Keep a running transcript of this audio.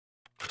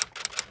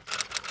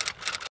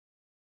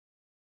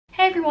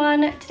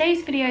everyone,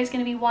 today's video is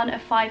going to be one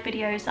of 5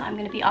 videos that I'm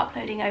going to be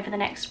uploading over the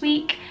next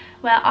week,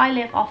 where I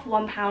live off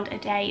 £1 a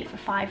day for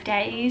 5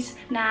 days.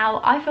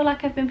 Now, I feel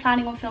like I've been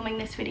planning on filming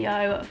this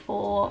video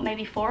for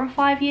maybe 4 or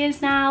 5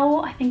 years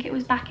now. I think it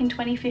was back in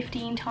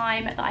 2015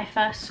 time that I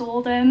first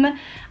saw them, and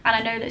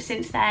I know that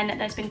since then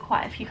there's been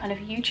quite a few kind of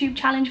YouTube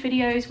challenge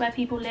videos where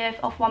people live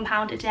off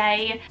 £1 a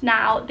day.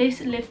 Now, this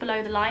Live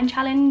Below the Line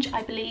challenge,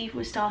 I believe,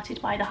 was started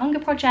by the Hunger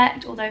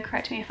Project, although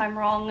correct me if I'm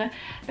wrong,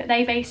 but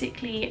they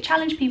basically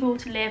challenge people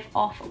to live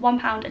off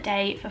 £1 a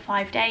day for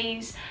 5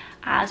 days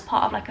as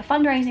part of like a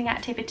fundraising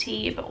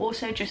activity, but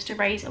also just to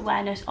raise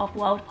awareness of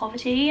world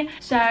poverty.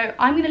 So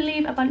I'm going to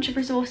leave a bunch of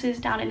resources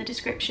down in the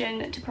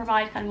description to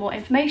provide kind of more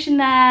information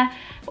there,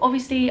 but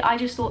obviously I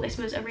just thought this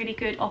was a really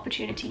good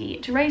opportunity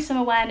to raise some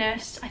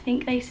awareness. I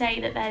think they say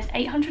that there's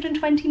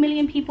 820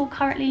 million people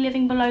currently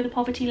living below the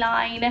poverty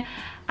line,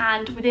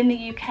 and within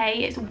the UK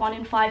it's 1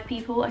 in 5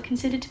 people are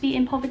considered to be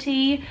in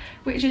poverty,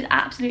 which is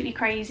absolutely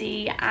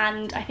crazy.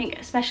 And I think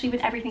especially with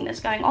everything that's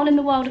going on in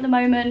the world at the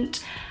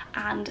moment,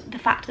 and the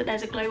fact that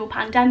there's a global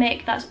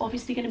pandemic, that's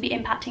obviously going to be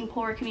impacting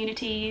poorer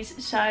communities.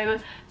 So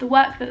the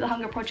work that the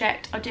Hunger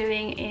Project are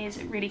doing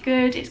is really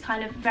good. It's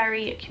kind of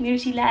very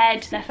community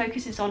led. Their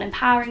focus is on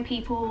empowering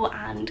people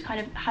and kind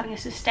of having a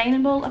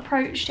sustainable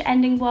approach to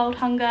ending world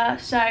hunger.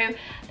 So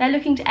they're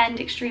looking to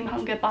end extreme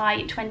hunger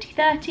by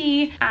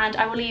 2030, and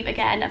I will leave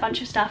again a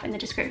bunch of stuff in the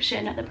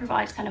description that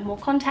provides kind of more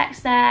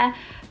context there.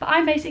 But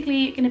I'm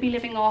basically going to be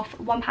living off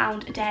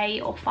 £1 a day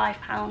or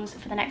 £5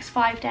 for the next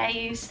 5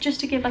 days.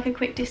 Just to give like a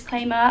quick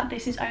disclaimer,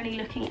 this is only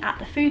looking at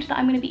the food that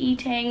I'm going to be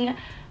eating.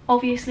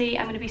 Obviously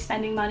I'm going to be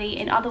spending money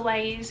in other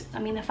ways. I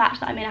mean, the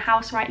fact that I'm in a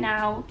house right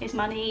now is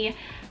money.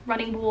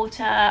 Running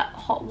water,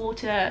 hot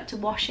water to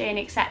wash in,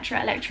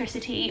 etc.,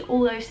 electricity,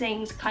 all those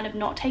things kind of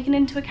not taken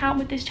into account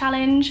with this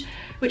challenge,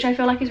 which I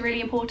feel like is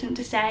really important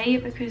to say,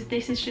 because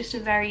this is just a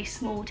very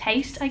small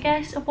taste, I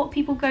guess, of what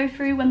people go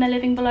through when they're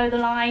living below the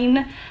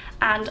line.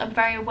 And I'm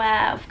very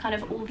aware of kind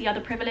of all the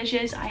other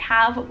privileges I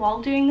have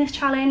while doing this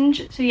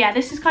challenge. So yeah,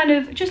 this is kind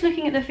of just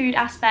looking at the food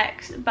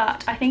aspects,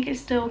 but I think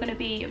it's still going to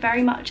be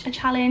very much a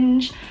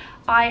challenge.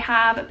 I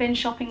have been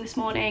shopping this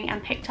morning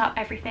and picked up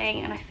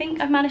everything, and I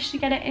think I've managed to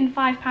get it in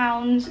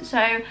 £5. So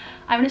I'm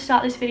going to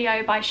start this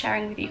video by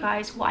sharing with you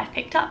guys what I've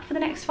picked up for the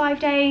next 5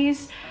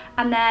 days.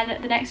 And then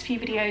the next few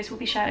videos will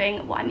be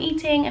showing what I'm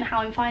eating and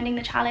how I'm finding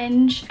the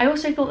challenge. I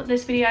also thought that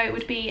this video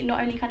would be not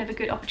only kind of a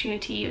good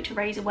opportunity to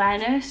raise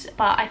awareness,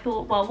 but I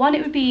thought, well, one,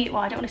 it would be,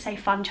 well, I don't want to say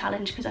fun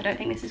challenge because I don't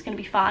think this is going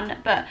to be fun,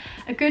 but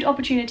a good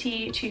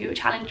opportunity to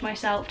challenge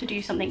myself to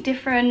do something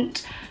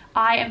different.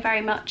 I am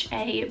very much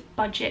a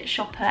budget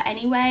shopper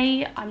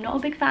anyway. I'm not a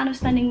big fan of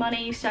spending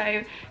money,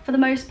 so for the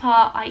most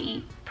part I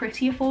eat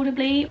pretty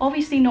affordably.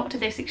 Obviously not to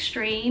this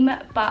extreme,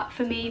 but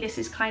for me this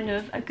is kind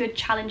of a good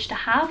challenge to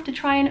have, to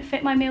try and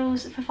fit my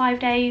meals for 5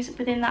 days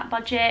within that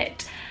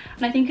budget.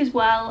 And I think as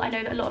well, I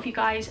know that a lot of you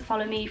guys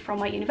follow me from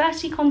my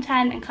university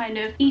content and kind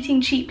of eating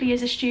cheaply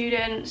as a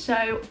student.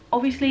 So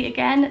obviously,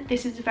 again,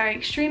 this is a very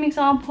extreme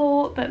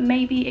example, but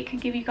maybe it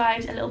could give you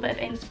guys a little bit of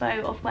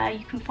inspo of where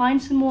you can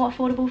find some more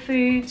affordable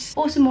foods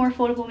or some more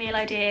affordable meal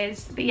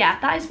ideas. But yeah,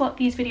 that is what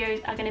these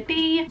videos are going to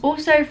be.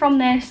 Also from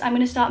this, I'm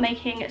going to start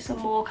making some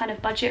more kind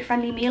of budget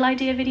friendly meal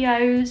idea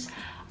videos.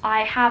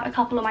 I have a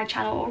couple on my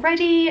channel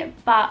already,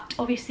 but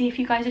obviously if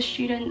you guys are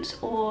students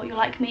or you're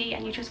like me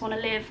and you just want to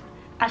live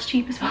as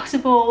cheap as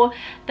possible,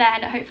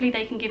 then hopefully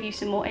they can give you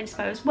some more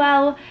inspo as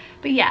well.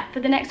 But yeah, for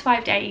the next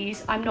 5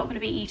 days I'm not going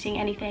to be eating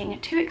anything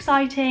too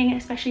exciting,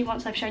 especially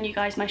once I've shown you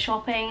guys my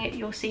shopping.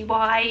 You'll see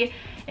why.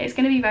 It's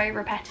going to be very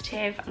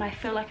repetitive and I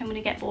feel like I'm going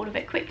to get bored of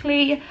it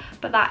quickly,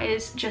 but that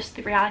is just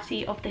the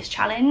reality of this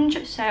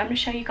challenge. So I'm going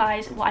to show you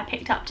guys what I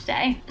picked up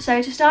today.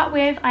 So to start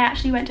with, I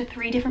actually went to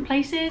 3 different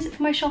places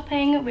for my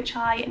shopping, which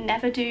I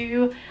never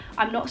do.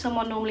 I'm not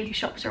someone normally who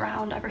shops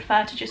around. I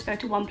prefer to just go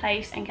to one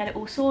place and get it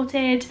all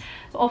sorted.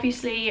 But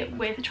obviously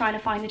with trying to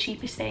find the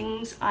cheapest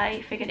things,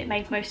 I figured it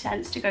made most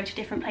sense to go to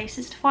different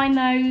places to find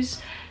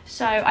those.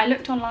 So I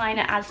looked online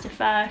at Asda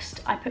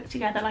first. I put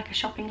together like a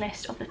shopping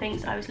list of the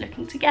things I was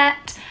looking to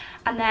get,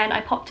 and then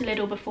I popped to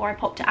Lidl before I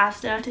popped to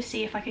Asda to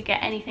see if I could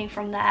get anything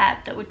from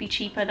there that would be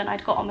cheaper than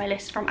I'd got on my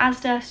list from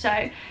Asda.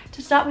 So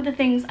to start with the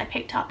things I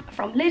picked up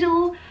from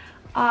Lidl,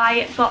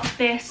 I got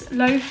this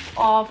loaf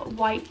of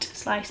white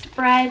sliced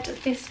bread.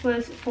 This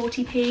was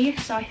 40p,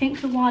 so I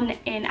think the one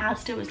in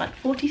Asda was like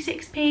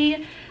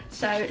 46p.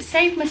 So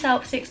saved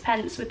myself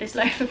 6p with this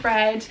loaf of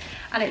bread,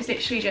 and it's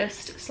literally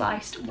just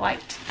sliced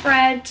white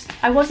bread.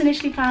 I was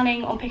initially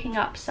planning on picking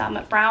up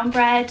some brown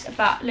bread,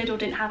 but Lidl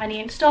didn't have any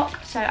in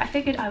stock, so I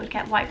figured I would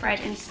get white bread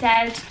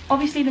instead.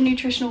 Obviously the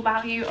nutritional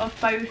value of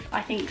both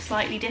I think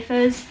slightly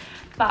differs,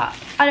 but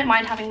I don't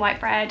mind having white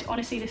bread.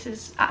 Honestly, this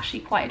is actually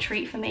quite a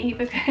treat for me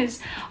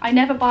because I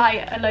never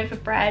buy a loaf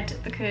of bread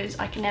because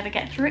I can never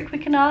get through it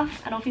quick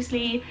enough, and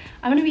obviously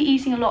I'm going to be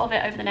eating a lot of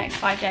it over the next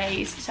 5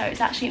 days, so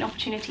it's actually an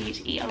opportunity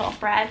to eat a lot of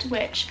bread,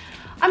 which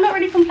I'm not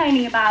really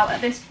complaining about at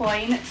this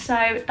point. So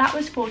that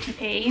was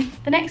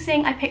 40p. The next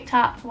thing I picked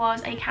up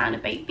was a can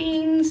of baked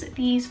beans.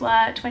 These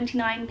were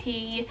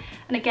 29p,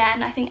 and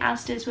again I think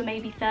Asda's were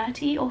maybe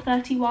 30 or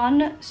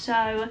 31,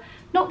 so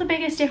not the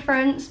biggest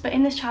difference, but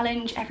in this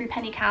challenge every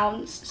penny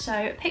counts.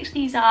 So picked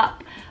these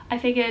up. I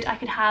figured I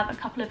could have a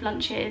couple of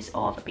lunches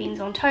of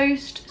beans on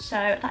toast,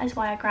 so that is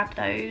why I grabbed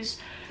those.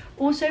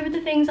 Also, with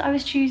the things I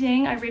was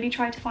choosing, I really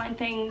tried to find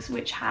things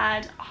which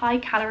had high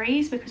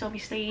calories, because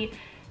obviously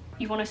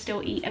you want to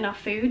still eat enough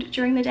food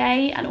during the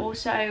day, and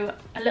also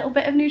a little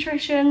bit of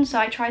nutrition. So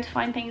I tried to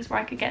find things where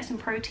I could get some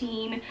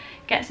protein,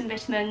 get some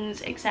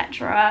vitamins,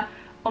 etc.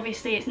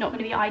 Obviously it's not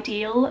going to be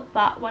ideal,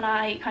 but when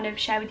I kind of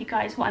share with you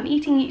guys what I'm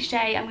eating each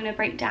day, I'm going to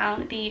break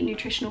down the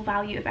nutritional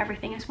value of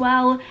everything as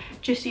well,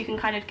 just so you can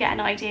kind of get an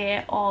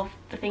idea of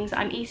the things that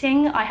I'm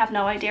eating. I have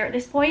no idea at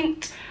this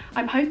point.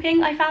 I'm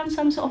hoping I found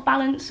some sort of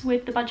balance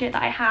with the budget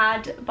that I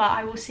had, but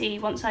I will see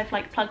once I've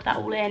like plugged that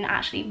all in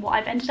actually what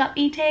I've ended up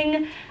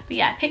eating. But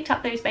yeah, picked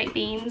up those baked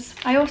beans.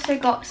 I also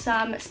got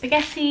some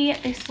spaghetti.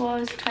 This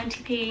was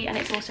 20p, and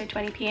it's also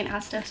 20p in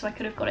Asda, so I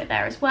could have got it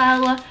there as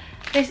well.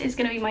 This is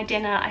going to be my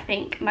dinner, I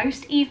think,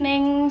 most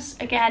evenings.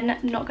 Again,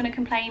 not going to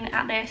complain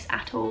at this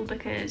at all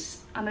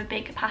because I'm a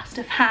big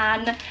pasta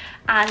fan,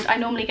 and I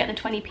normally get the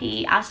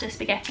 20p Asda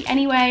spaghetti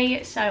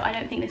anyway, so I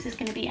don't think this is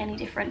going to be any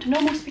different to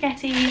normal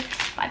spaghetti,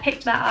 but I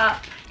picked that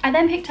up. I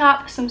then picked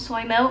up some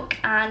soy milk,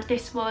 and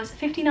this was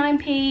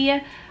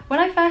 59p. When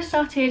I first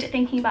started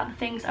thinking about the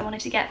things I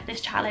wanted to get for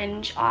this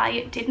challenge,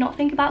 I did not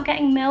think about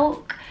getting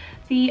milk.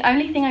 The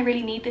only thing I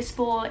really need this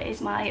for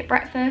is my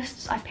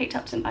breakfasts. I've picked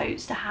up some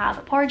oats to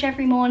have porridge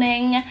every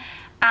morning,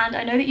 and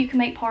I know that you can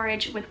make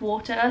porridge with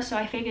water, so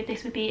I figured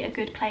this would be a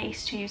good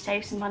place to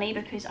save some money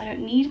because I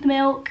don't need the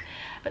milk.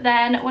 But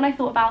then when I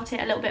thought about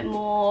it a little bit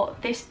more,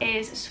 this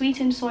is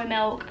sweetened soy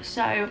milk,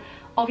 so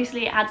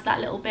obviously it adds that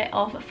little bit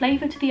of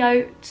flavour to the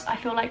oats. I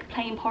feel like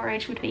plain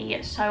porridge would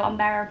be so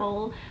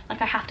unbearable, like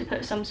I have to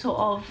put some sort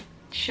of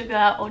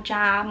sugar or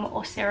jam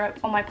or syrup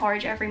on my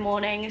porridge every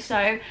morning.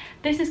 So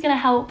this is going to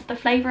help the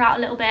flavour out a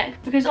little bit,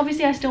 because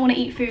obviously I still want to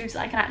eat foods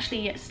that I can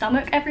actually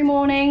stomach every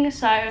morning,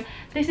 so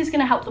this is going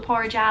to help the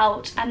porridge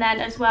out. And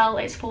then as well,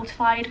 it's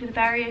fortified with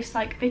various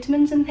like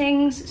vitamins and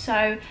things,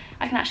 so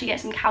I can actually get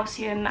some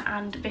calcium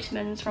and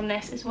vitamins from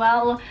this as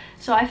well.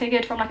 So I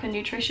figured from like a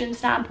nutrition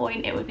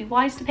standpoint it would be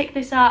wise to pick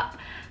this up,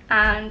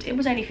 and it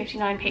was only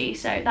 59p,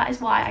 so that is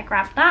why I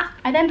grabbed that.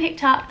 I then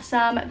picked up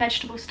some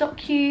vegetable stock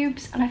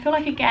cubes, and I feel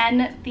like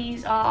again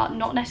these are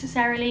not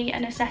necessarily a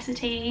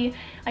necessity.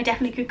 I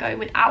definitely could go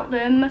without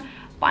them,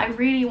 but I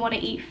really want to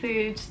eat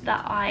foods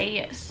that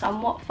I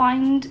somewhat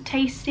find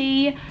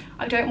tasty.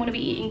 I don't want to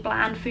be eating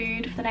bland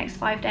food for the next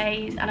 5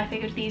 days, and I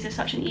figured these are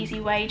such an easy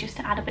way just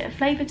to add a bit of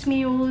flavour to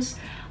meals.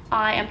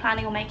 I am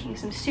planning on making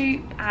some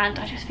soup, and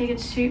I just figured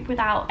soup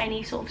without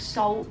any sort of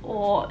salt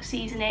or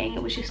seasoning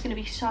was just going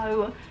to be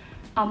so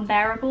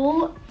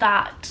unbearable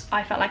that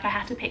I felt like I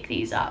had to pick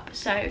these up.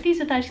 So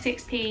these are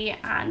 36p,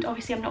 and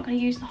obviously I'm not going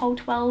to use the whole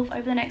 12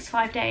 over the next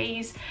 5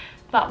 days,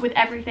 but with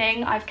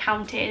everything I've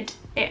counted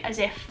it as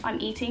if I'm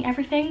eating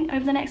everything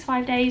over the next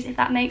 5 days, if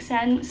that makes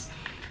sense.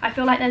 I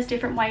feel like there's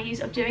different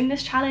ways of doing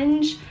this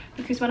challenge,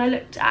 because when I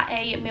looked at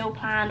a meal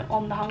plan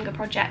on the Hunger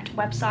Project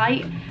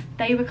website,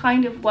 they were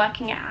kind of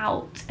working it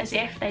out as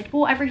if they'd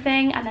bought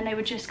everything, and then they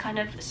were just kind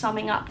of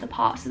summing up the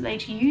parts that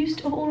they'd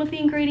used of all of the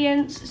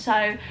ingredients.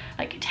 So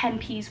like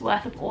 10p's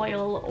worth of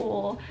oil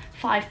or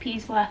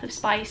 5p's worth of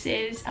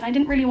spices, and I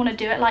didn't really want to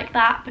do it like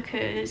that,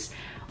 because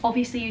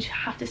obviously you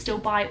have to still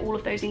buy all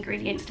of those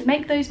ingredients to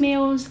make those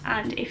meals,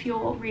 and if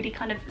you're really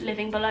kind of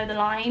living below the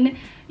line,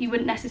 you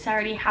wouldn't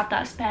necessarily have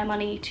that spare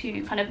money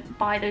to kind of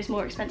buy those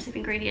more expensive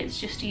ingredients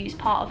just to use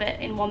part of it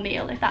in one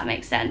meal, if that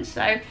makes sense.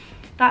 So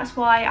that's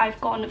why I've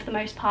gone for the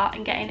most part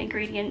in getting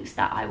ingredients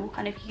that I will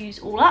kind of use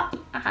all up,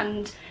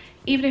 and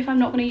even if I'm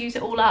not going to use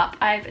it all up,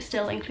 I've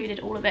still included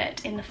all of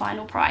it in the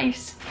final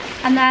price.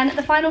 And then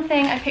the final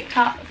thing I picked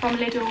up from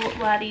Lidl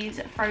were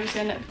these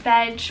frozen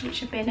veg,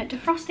 which have been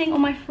defrosting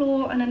on my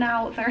floor and are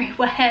now very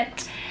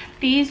wet.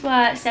 These were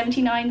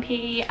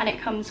 79p, and it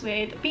comes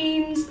with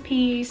beans,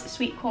 peas,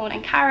 sweet corn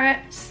and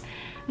carrots.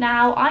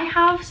 Now I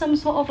have some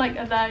sort of like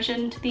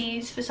aversion to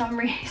these for some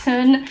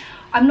reason.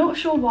 I'm not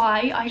sure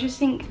why. I just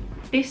think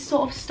this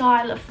sort of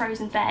style of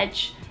frozen veg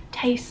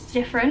tastes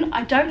different.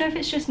 I don't know if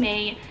it's just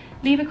me.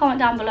 Leave a comment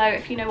down below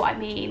if you know what I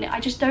mean. I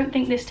just don't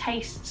think this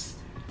tastes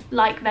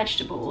like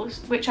vegetables,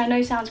 which I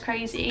know sounds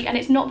crazy, and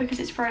it's not because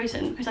it's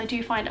frozen, because I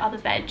do find other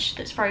veg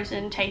that's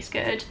frozen tastes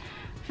good.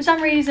 For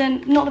some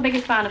reason, not the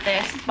biggest fan of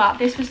this, but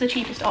this was the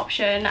cheapest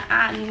option,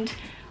 and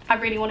I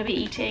really want to be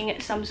eating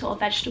some sort of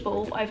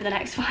vegetable over the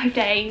next 5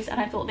 days, and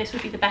I thought this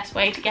would be the best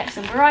way to get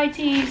some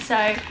variety. So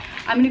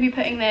I'm going to be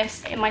putting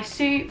this in my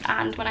soup,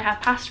 and when I have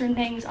pasta and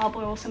things, I'll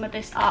boil some of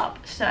this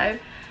up. So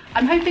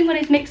I'm hoping when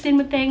it's mixed in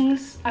with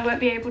things, I won't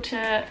be able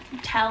to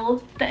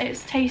tell that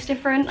it tastes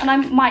different, and I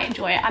might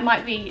enjoy it. I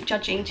might be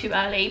judging too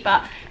early,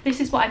 but this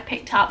is what I've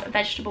picked up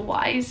vegetable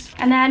wise.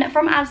 And then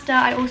from Asda,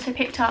 I also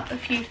picked up a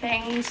few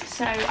things.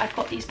 So I've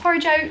got these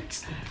porridge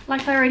oats.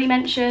 Like I already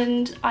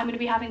mentioned, I'm going to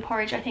be having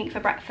porridge, I think, for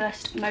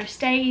breakfast most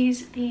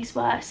days. These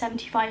were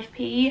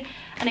 75p.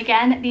 And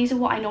again, these are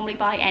what I normally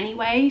buy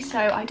anyway, so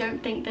I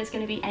don't think there's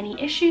going to be any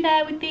issue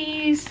there with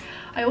these.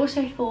 I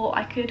also thought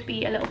I could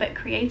be a little bit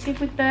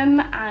creative with them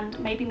and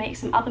maybe make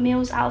some other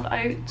meals out of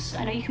oats.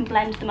 I know you can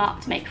blend them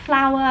up to make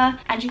flour,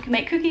 and you can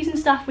make cookies and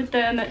stuff with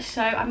them,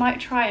 so I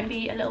might try and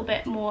be a little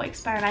bit more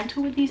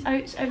experimental with these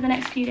oats over the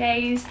next few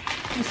days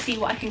and see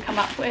what I can come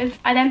up with.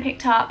 I then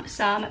picked up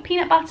some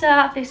peanut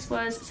butter. This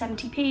was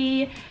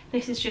 70p.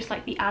 This is just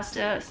like the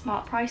Asda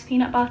Smart Price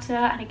peanut butter,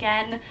 and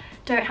again,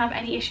 don't have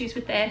any issues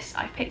with this.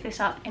 I've picked this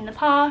up in the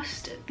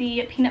past.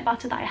 The peanut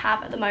butter that I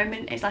have at the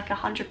moment is like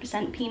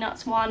 100%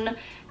 peanuts one.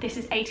 This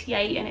is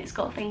 88 and it's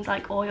got things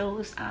like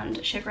oils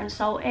and sugar and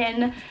salt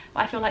in. But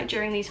I feel like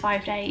during these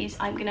 5 days,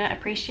 I'm gonna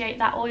appreciate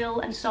that oil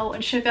and salt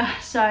and sugar.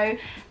 So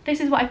this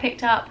is what I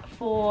picked up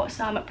for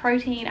some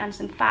protein and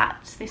some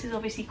fats. This is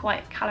obviously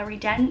quite calorie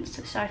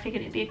dense, so I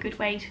figured it'd be a good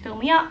way to fill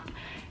me up.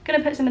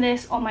 Gonna put some of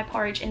this on my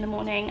porridge in the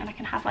morning, and I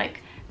can have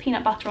like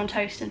peanut butter on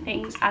toast and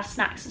things as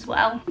snacks as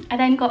well. I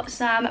then got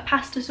some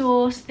pasta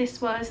sauce.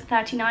 This was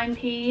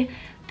 39p.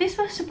 This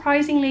was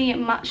surprisingly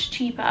much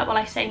cheaper. Well,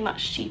 I say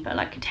much cheaper,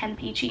 like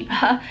 10p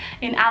cheaper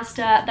in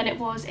Asda than it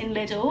was in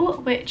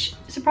Lidl, which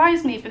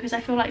surprised me because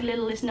I feel like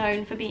Lidl is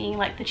known for being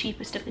like the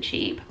cheapest of the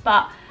cheap.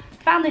 But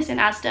found this in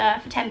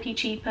Asda for 10p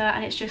cheaper,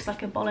 and it's just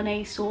like a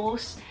bolognese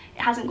sauce.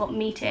 It hasn't got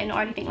meat in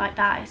or anything like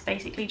that. It's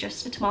basically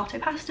just a tomato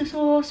pasta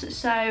sauce.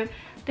 So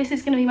this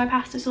is going to be my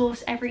pasta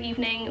sauce every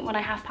evening when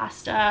I have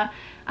pasta.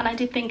 And I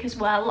did think as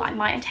well I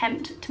might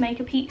attempt to make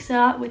a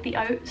pizza with the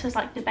oats as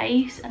like the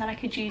base, and then I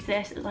could use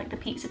this as like the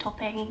pizza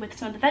topping with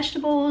some of the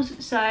vegetables.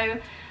 So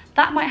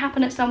that might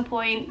happen at some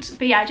point.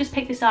 But yeah, I just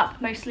picked this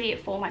up mostly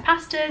for my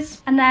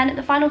pastas. And then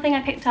the final thing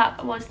I picked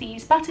up was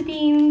these butter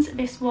beans.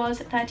 This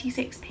was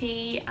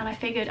 36p, and I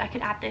figured I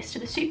could add this to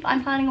the soup that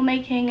I'm planning on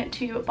making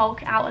to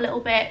bulk it out a little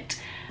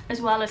bit, as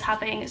well as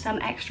having some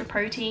extra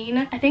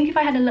protein. I think if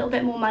I had a little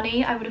bit more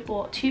money, I would have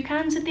bought 2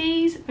 cans of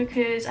these,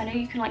 because I know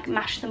you can like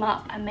mash them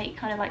up and make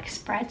kind of like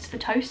spreads for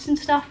toast and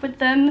stuff with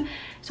them.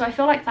 So I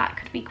feel like that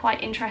could be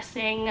quite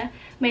interesting.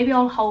 Maybe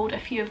I'll hold a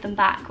few of them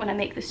back when I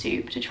make the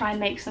soup to try and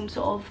make some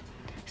sort of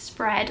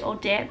spread or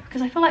dip,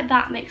 because I feel like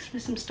that mixed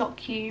with some stock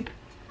cube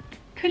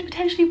could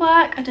potentially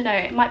work. I don't know,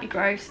 it might be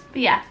gross.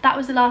 But yeah, that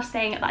was the last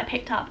thing that I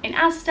picked up in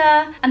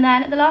Asda. And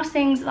then the last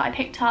things that I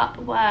picked up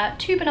were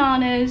 2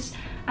 bananas.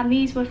 And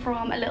these were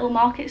from a little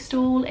market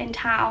stall in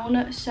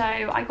town. So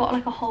I got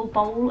like a whole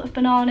bowl of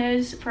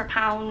bananas for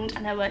 £1,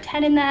 and there were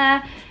 10 in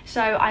there.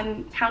 So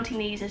I'm counting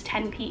these as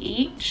 10p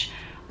each.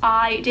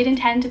 I did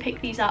intend to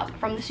pick these up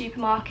from the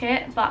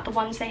supermarket, but the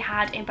ones they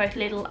had in both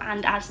Lidl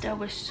and Asda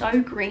were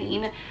so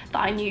green that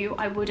I knew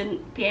I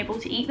wouldn't be able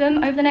to eat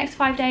them over the next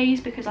 5 days,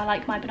 because I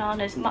like my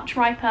bananas much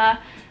riper,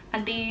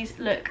 and these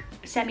look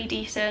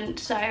semi-decent,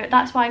 so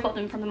that's why I got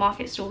them from the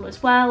market stall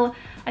as well.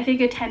 I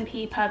figured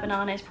 10p per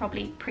banana is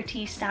probably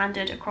pretty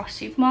standard across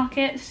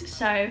supermarkets,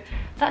 so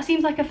that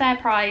seems like a fair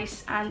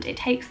price, and it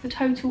takes the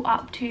total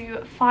up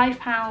to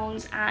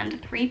 £5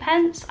 and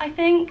 3p, I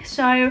think.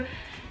 So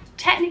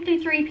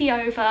technically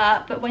 3p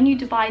over, but when you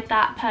divide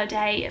that per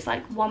day, it's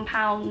like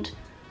 £1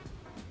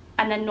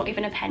 and then not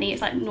even a penny.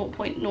 It's like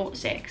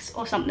 0.06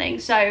 or something.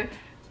 So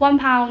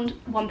 £1,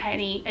 1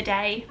 penny a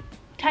day.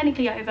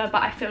 Technically over,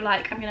 but I feel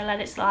like I'm gonna let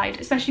it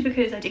slide, especially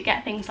because I did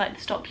get things like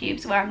the stock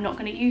cubes where I'm not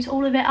going to use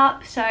all of it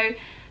up. So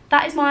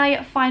that is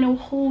my final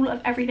haul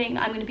of everything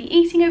that I'm going to be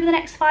eating over the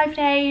next 5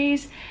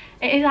 days.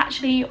 It is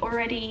actually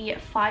already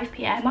 5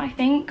 p.m. I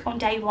think on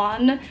day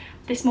 1.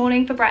 This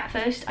morning for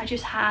breakfast I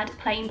just had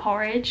plain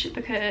porridge,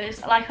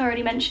 because like I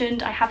already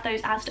mentioned, I have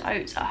those Asda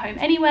oats at home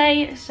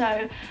anyway,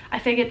 so I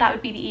figured that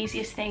would be the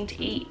easiest thing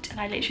to eat, and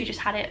I literally just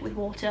had it with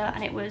water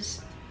and it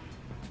was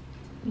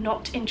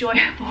not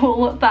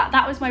enjoyable. But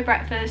that was my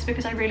breakfast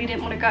because I really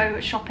didn't want to go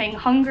shopping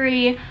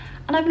hungry,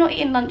 and I've not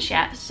eaten lunch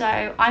yet, so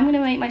I'm going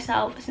to make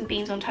myself some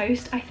beans on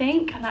toast, I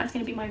think, and that's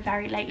going to be my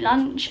very late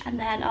lunch. And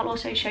then I'll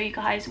also show you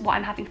guys what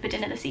I'm having for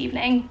dinner this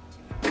evening.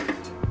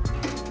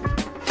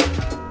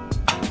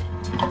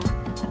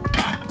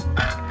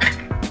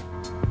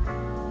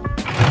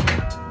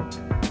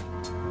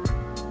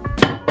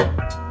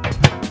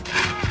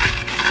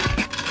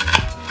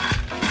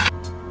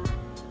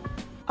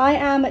 I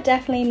am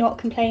definitely not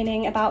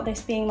complaining about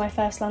this being my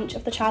first lunch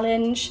of the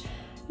challenge.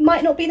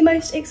 Might not be the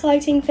most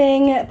exciting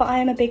thing, but I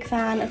am a big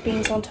fan of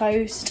beans on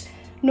toast.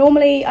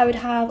 Normally I would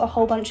have a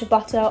whole bunch of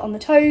butter on the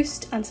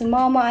toast and some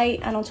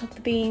Marmite, and on top of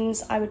the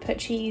beans I would put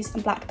cheese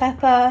and black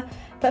pepper.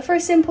 But for a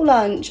simple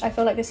lunch, I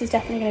feel like this is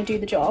definitely going to do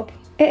the job.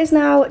 It is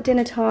now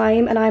dinner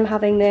time, and I'm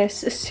having this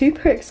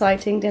super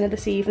exciting dinner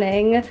this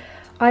evening.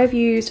 I've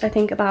used, I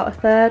think, about a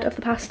third of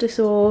the pasta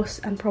sauce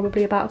and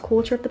probably about a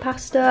quarter of the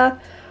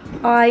pasta.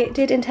 I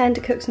did intend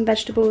to cook some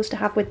vegetables to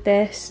have with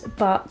this,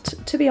 but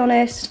to be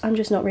honest, I'm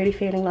just not really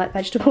feeling like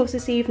vegetables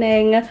this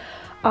evening.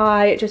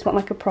 I just want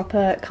like a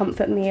proper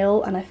comfort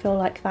meal, and I feel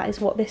like that is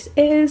what this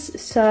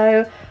is,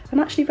 so I'm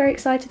actually very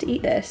excited to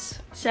eat this.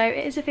 So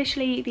it is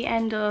officially the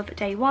end of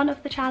day 1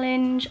 of the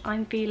challenge.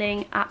 I'm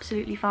feeling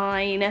absolutely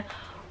fine.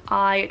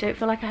 I don't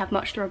feel like I have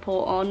much to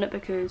report on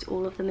because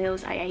all of the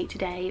meals I ate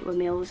today were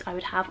meals I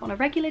would have on a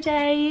regular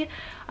day.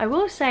 I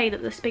will say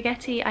that the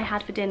spaghetti I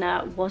had for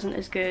dinner wasn't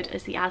as good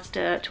as the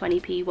Asda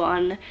 20p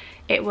one.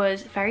 It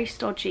was very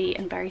stodgy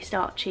and very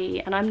starchy,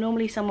 and I'm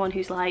normally someone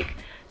who's like,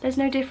 there's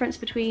no difference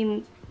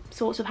between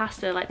sorts of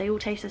pasta, like they all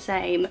taste the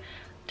same.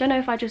 Don't know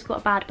if I just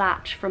got a bad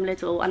batch from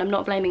Lidl, and I'm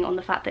not blaming it on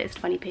the fact that it's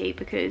 20p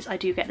because I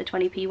do get the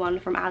 20p one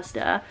from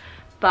Asda,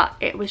 but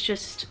it was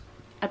just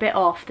a bit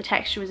off. The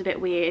texture was a bit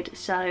weird,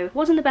 so it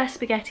wasn't the best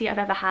spaghetti I've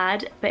ever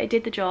had, but it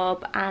did the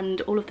job. And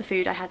all of the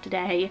food I had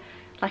today,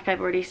 like I've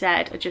already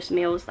said, are just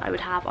meals that I would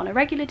have on a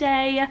regular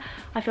day.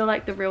 I feel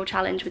like the real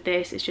challenge with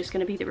this is just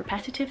going to be the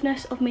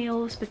repetitiveness of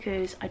meals,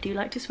 because I do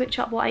like to switch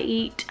up what I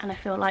eat, and I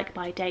feel like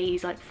by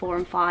days like 4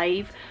 and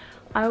 5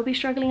 I will be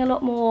struggling a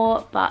lot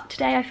more, but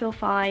today I feel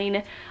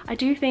fine. I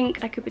do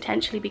think I could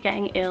potentially be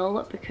getting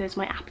ill because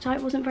my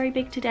appetite wasn't very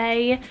big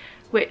today,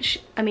 which,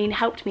 I mean,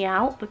 helped me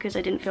out because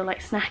I didn't feel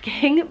like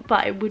snacking,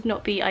 but it would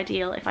not be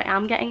ideal if I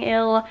am getting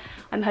ill.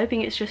 I'm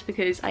hoping it's just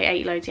because I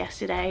ate loads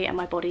yesterday and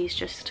my body's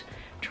just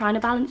trying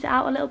to balance it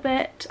out a little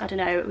bit. I don't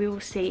know, we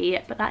will see.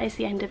 But that is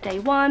the end of day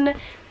 1.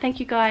 Thank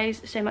you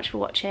guys so much for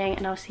watching,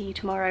 and I'll see you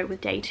tomorrow with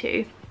day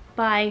 2.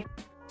 Bye.